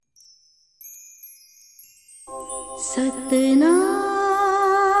सतनाम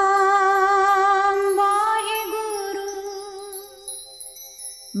वाहेगुरु।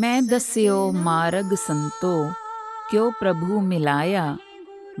 मैं दस्यो मार्ग संतो, क्यों प्रभु मिलाया,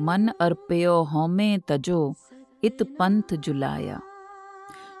 मन अर्पयो होमे तजो, इत पंथ जुलाया।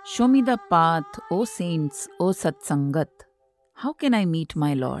 Show me the path, O saints, O Satsangat. How can I meet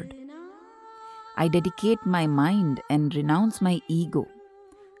my Lord? I dedicate my mind and renounce my ego.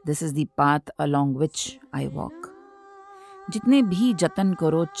 This is the path along which I walk. जितने भी जतन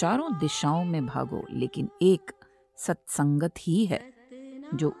करो, चारों दिशाओं में भागो, लेकिन एक सत्संगत ही है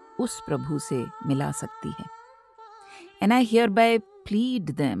जो उस प्रभु से मिला सकती है। And I hereby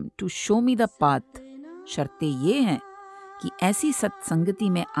plead them to show me the path. शर्तें ये हैं कि ऐसी सत्संगति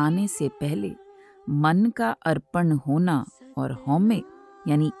में आने से पहले मन का अर्पण होना और हौमे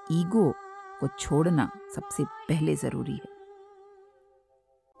यानी ईगो को छोड़ना सबसे पहले जरूरी है।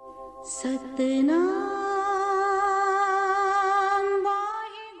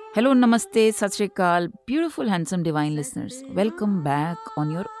 Hello, namaste, sat shri akal, beautiful, handsome, divine listeners. Welcome back on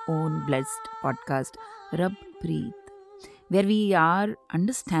your own blessed podcast, RUBPREET, where we are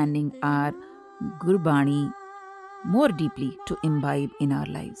understanding our Gurbani more deeply to imbibe in our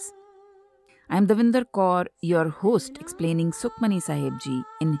lives. I am Davinder Kaur, your host, explaining Sukhmani Sahib ji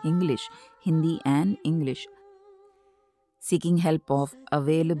in English, Hindi and English, seeking help of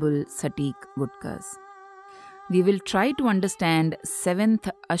available Satik Gutkas. We will try to understand 7th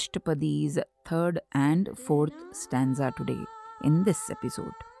Ashtapadi's 3rd and 4th stanza today in this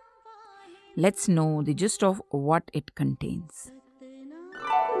episode. Let's know the gist of what it contains.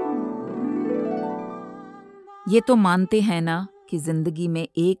 ये तो मानते हैं ना कि जिंदगी में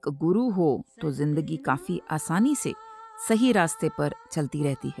एक गुरु हो तो जिंदगी काफी आसानी से सही रास्ते पर चलती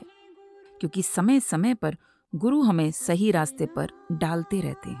रहती है, क्योंकि समय समय पर गुरु हमें सही रास्ते पर डालते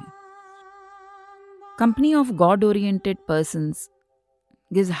रहते हैं। Company of God-oriented persons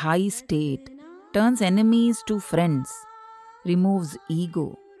gives high state, turns enemies to friends, removes ego,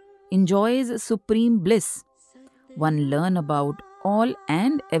 enjoys supreme bliss. One learn about all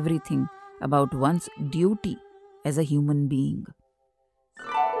and everything about one's duty as a human being.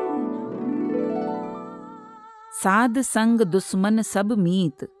 साध संग दुश्मन सब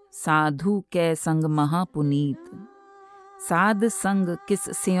मीत, साधु कै संग महापुनीत। साध संग किस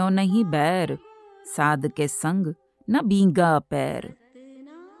स्यों नहीं बैर, साध के संग न भींगा पैर।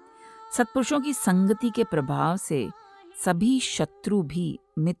 सत्पुरुषों की संगति के प्रभाव से सभी शत्रु भी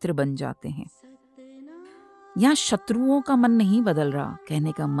मित्र बन जाते हैं। यहाँ शत्रुओं का मन नहीं बदल रहा,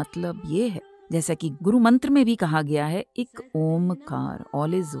 कहने का मतलब ये है, जैसा कि गुरु मंत्र में भी कहा गया है, एक ओमकार,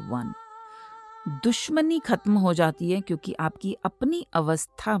 ऑल इज वन। दुश्मनी खत्म हो जाती है क्योंकि आपकी अपनी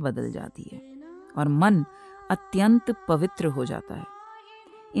अवस्था बदल जाती है और मन अत्यंत पवित्र हो जाता है।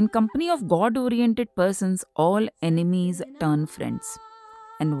 In company of God-oriented persons, all enemies turn friends,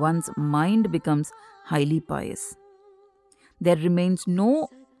 and one's mind becomes highly pious. There remains no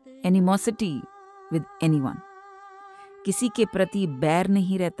animosity with anyone. किसी के प्रति बैर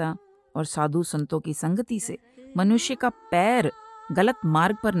नहीं रहता और साधु संतों की संगति से मनुष्य का पैर गलत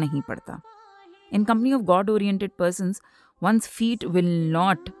मार्ग पर नहीं पड़ता। In company of God-oriented persons, one's feet will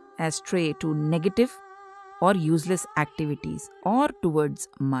not astray to negative or useless activities or towards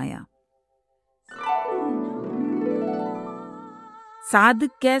Maya. साध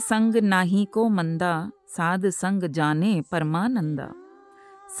कै संग नाही को मंदा, साध संग जाने परमानंदा।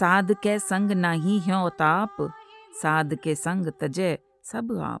 साध कै संग नाही ह्यो ताप, साध के संग तजय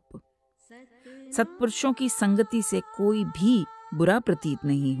सब आप। सत्पुरुषों की संगति से कोई भी बुरा प्रतीत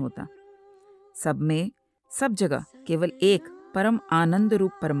नहीं होता। सब में, सब जगह केवल एक परम आनंद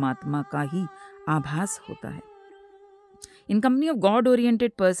रूप परमात्मा का ही आभास होता है। In company of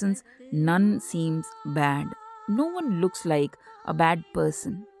God-oriented persons, none seems bad. No one looks like a bad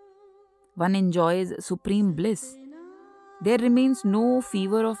person. One enjoys supreme bliss. There remains no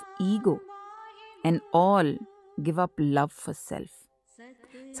fever of ego, and all give up love for self.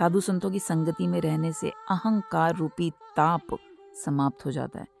 साधु संतों की संगति में रहने से अहंकार रूपी ताप समाप्त हो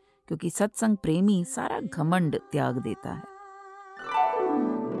जाता है, क्योंकि सत्संग प्रेमी सारा घमंड त्याग देता है।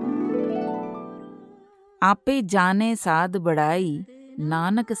 आपे जाने साध बढ़ाई,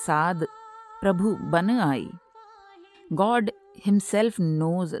 नानक साध प्रभु बन आई। God himself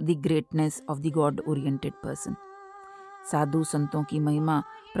knows the greatness of the God-oriented person. साधु संतों की महिमा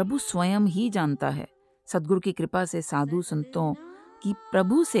प्रभु स्वयं ही जानता है। सद्गुरु की कृपा से साधु संतों की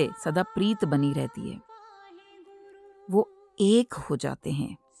प्रभु से सदा प्रीत बनी रहती है, वो एक हो जाते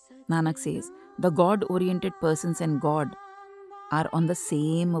हैं। Nanak says, the God-oriented persons and God are on the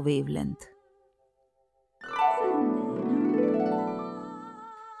same wavelength.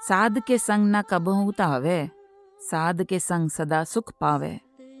 साध के संग न कबहू तावे, साध के संग सदा सुख पावे,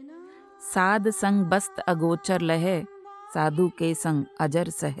 साध संग बस्त अगोचर लहे, साधु के संग अजर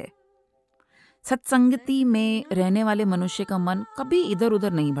सहे। सत्संगति में रहने वाले मनुष्य का मन कभी इधर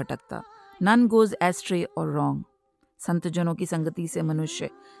उधर नहीं भटकता। None goes astray or wrong. संतजनों की संगति से मनुष्य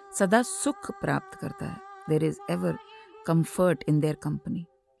सदा सुख प्राप्त करता है। There is ever comfort in their company.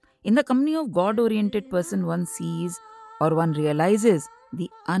 In the company of God-oriented person, one sees or one realizes the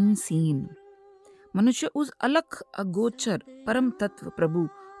unseen. मनुष्य उस अलग अगोचर परम तत्व प्रभु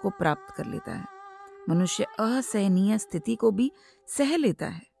को प्राप्त कर लेता है। मनुष्य असहनीय स्थिति को भी सह लेता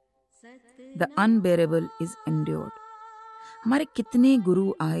है। The unbearable is endured. हमारे कितने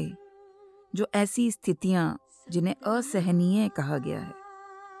गुरु आए जो ऐसी स्थितियां जिन्हें असहनीय कहा गया है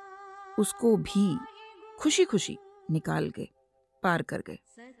उसको भी खुशी खुशी निकाल के पार कर गए।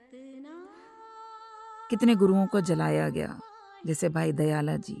 कितने गुरुओं को जलाया गया, जैसे भाई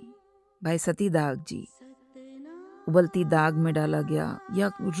दयाला जी, भाई सतीदाग जी, उबलती दाग में डाला गया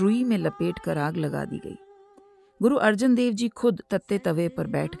या रुई में लपेट कर आग लगा दी गई। गुरु अर्जन देव जी खुद तत्ते तवे पर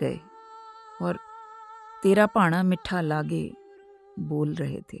बैठ गए और तेरा पाना मिठा लागे बोल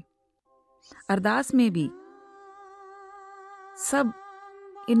रहे थे। अरदास में भी सब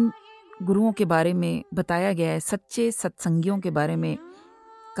इन गुरुओं के बारे में बताया गया है, सच्चे सत्संगियों के बारे में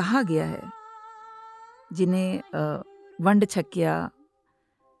कहा गया है, जिन्हें वंड छकिया,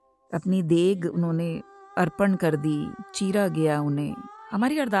 अपनी देग उन्होंने अर्पण कर दी, चीरा गया उन्हें।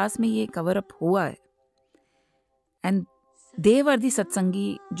 हमारी अरदास में ये कवर अप हुआ है। एंड they were the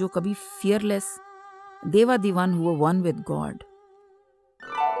सत्संगी जो कभी fearless, they were the one who were one with God.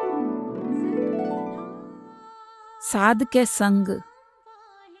 साध के संग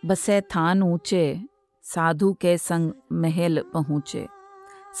बसे थान ऊंचे, साधु के संग महल पहुँचे।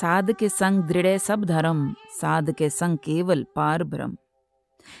 साध के संग दृढ़े सब धर्म, साध के संग केवल पार ब्रह्म।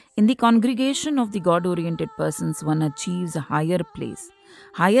 In the congregation of the God-oriented persons, one achieves a higher place,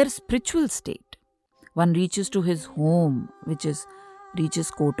 higher spiritual state. One reaches to his home, which is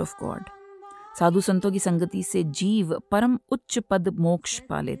reaches court of God. साधु संतों की संगति से जीव परम उच्च पद मोक्ष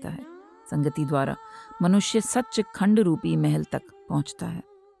पा लेता है। संगति द्वारा मनुष्य सच खंड रूपी महल तक पहुंचता है।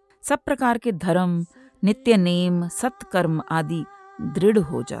 सब प्रकार के धर्म, नित्य नेम, सत्कर्म आदि दृढ़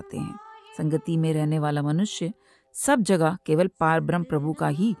हो जाते हैं। संगति में रहने वाला मनुष्य सब जगह केवल पार ब्रह्म प्रभु का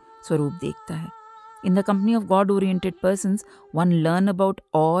ही स्वरूप देखता है। In the company of God-oriented persons, one learn about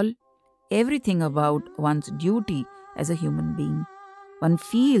everything about one's duty as a human being. One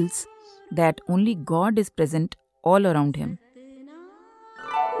feels that only God is present all around him.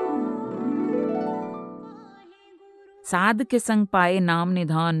 साध के संग पाए नाम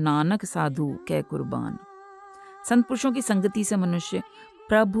निधान, नानक साधु कै कुर्बान। संत पुरुषों की संगति से मनुष्य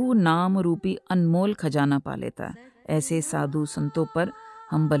प्रभु नाम रूपी अनमोल खजाना पा लेता है। ऐसे साधु संतों पर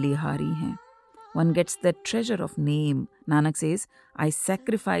हम बलिहारी हैं। One gets the treasure of name. Nanak says, I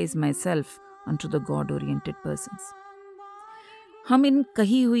sacrifice myself unto the God-oriented persons. हम इन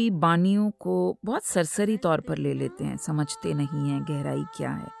कही हुई बानियों को बहुत सरसरी तौर पर ले लेते हैं, समझते नहीं हैं गहराई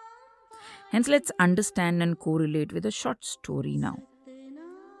क्या है। Hence, let's understand and correlate with a short story now.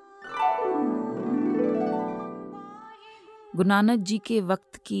 Guru Nanak ji के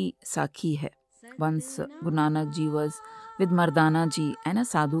वक्त की साखी है. Once Guru Nanak ji was with Mardana ji and a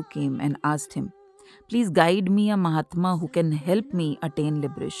sadhu came and asked him, Please guide me a Mahatma who can help me attain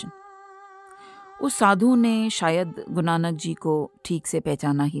liberation. उस साधु ने शायद गुरु नानक जी को ठीक से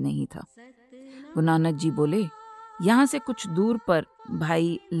पहचाना ही नहीं था। गुरु नानक जी बोले, यहाँ से कुछ दूर पर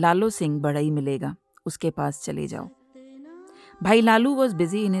भाई लालो सिंह बड़ई मिलेगा, उसके पास चले जाओ। भाई Lalu was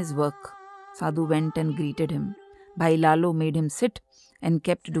busy in his work. Sadhu went and greeted him. Bhai Lalo made him sit and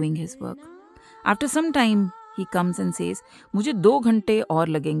kept doing his work. After some time, he comes and says, मुझे 2 घंटे और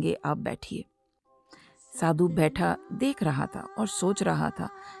लगेंगे, आप बैठिए। साधु बैठा देख रहा था और सोच रहा था,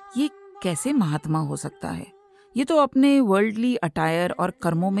 ये कैसे महात्मा हो सकता है? ये तो अपने वर्ल्डली अटायर और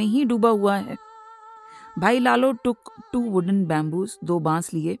कर्मों में ही डूबा हुआ है। भाई लालो टुक 2 वुडन बैम्बूज, 2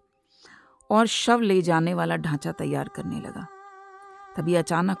 बांस लिए और शव ले जाने वाला ढांचा तैयार करने लगा। तभी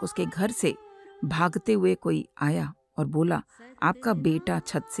अचानक उसके घर से भागते हुए कोई आया और बोला, आपका बेटा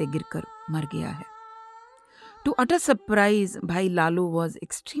छत से गिरकर मर गया है। To utter surprise, भाई लालो was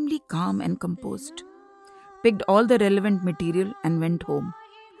extremely calm and composed, picked all the relevant material and went home.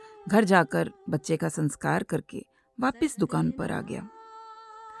 घर जाकर बच्चे का संस्कार करके वापस दुकान पर आ गया।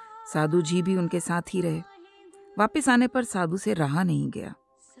 साधु जी भी उनके साथ ही रहे। वापस आने पर साधु से रहा नहीं गया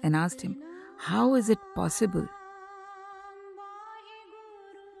and asked him, How is it possible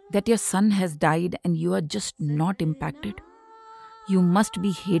that your son has died and you are just not impacted? You must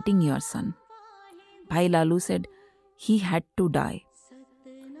be hating your son. Bhai Lalu said, He had to die.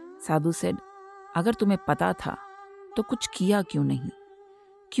 Sadhu said, अगर तुम्हें पता था तो कुछ किया क्यों नहीं?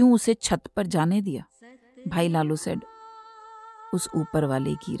 क्यों उसे छत पर जाने दिया? भाई लालू सेड, उस ऊपर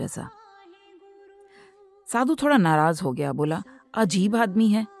वाले की रजा। साधु थोड़ा नाराज हो गया, बोला, अजीब आदमी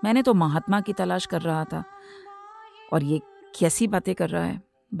है, मैंने तो महात्मा की तलाश कर रहा था और ये कैसी बातें कर रहा है।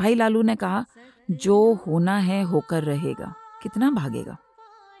 भाई लालू ने कहा, जो होना है होकर रहेगा, कितना भागेगा?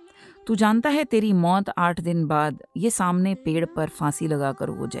 तू जानता है तेरी मौत 8 दिन बाद ये सामने पेड़ पर फांसी लगाकर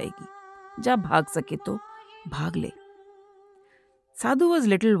हो जाएगी। जा भाग सके तो भाग ले। Sadhu was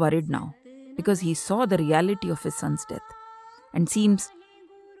little worried now because he saw the reality of his son's death and seems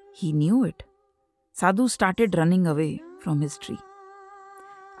he knew it. Sadhu started running away from his tree.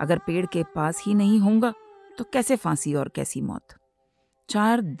 अगर पेड़ के पास ही नहीं होगा तो कैसे फांसी और कैसी मौत?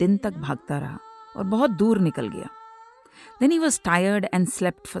 4 दिन तक भागता रहा और बहुत दूर निकल गया. Then he was tired and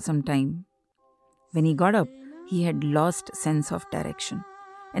slept for some time. When he got up, he had lost sense of direction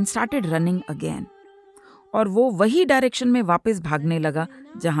and started running again. और वो वही डायरेक्शन में वापस भागने लगा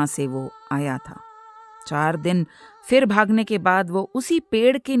जहां से वो आया था. 4 दिन फिर भागने के बाद वो उसी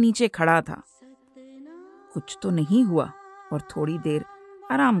पेड़ के नीचे खड़ा था. कुछ तो नहीं हुआ और थोड़ी देर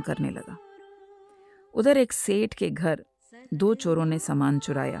आराम करने लगा. उधर एक सेठ के घर 2 चोरों ने सामान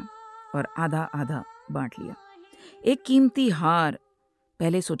चुराया और आधा आधा बांट लिया. एक कीमती हार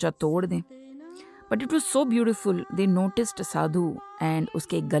पहले सोचा तोड़ दें, but it was so beautiful they noticed Sadhu and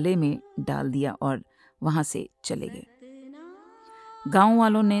उसके गले में डाल दिया और वहां से चले गए. गांव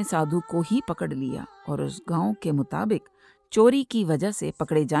वालों ने साधु को ही पकड़ लिया और उस गांव के मुताबिक चोरी की वजह से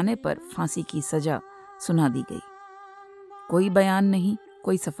पकड़े जाने पर फांसी की सजा सुना दी गई. कोई बयान नहीं,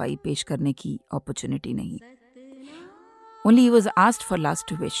 कोई सफाई पेश करने की अपॉर्चुनिटी नहीं. Only he was asked for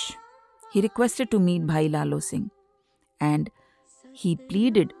last wish. He requested to meet Bhai Lalo Singh and he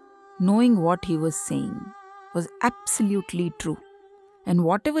pleaded, knowing what he was saying was absolutely true. And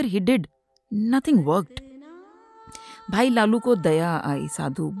whatever he did, nothing worked. भाई लालू को दया आई.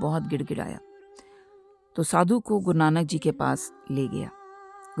 साधु बहुत गिड़गिड़ाया तो साधु को गुरु नानक जी के पास ले गया.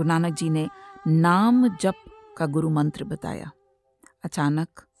 गुरु नानक जी ने नाम जप का गुरु मंत्र बताया.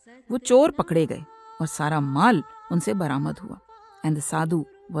 अचानक वो चोर पकड़े गए और सारा माल उनसे बरामद हुआ. And the sadhu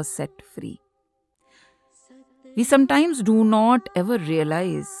was set free. We sometimes do not ever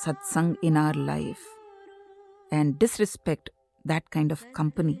realize satsang in our life and disrespect that kind of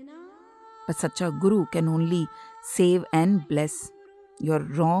company. But such a guru can only save and bless your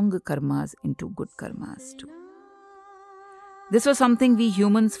wrong karmas into good karmas too. This was something we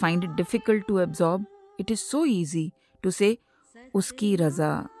humans find it difficult to absorb. It is so easy to say, uski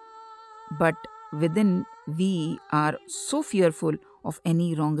raza, but within we are so fearful of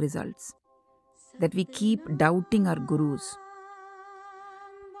any wrong results that we keep doubting our gurus.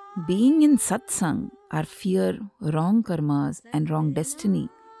 Being in satsang, our fear, wrong karmas and wrong destiny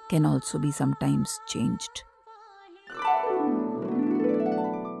can also be sometimes changed.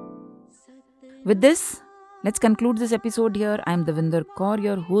 With this, let's conclude this episode here. I am Davinder Kaur,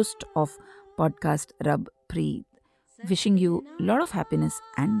 your host of podcast RUBPREET, wishing you a lot of happiness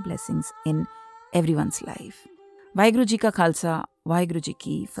and blessings in everyone's life. Waheguru ji का खालसा, वाहिगुरु जी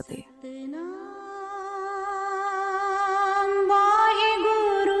की फतेह.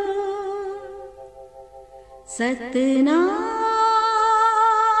 वाहिगुरु सतनाम.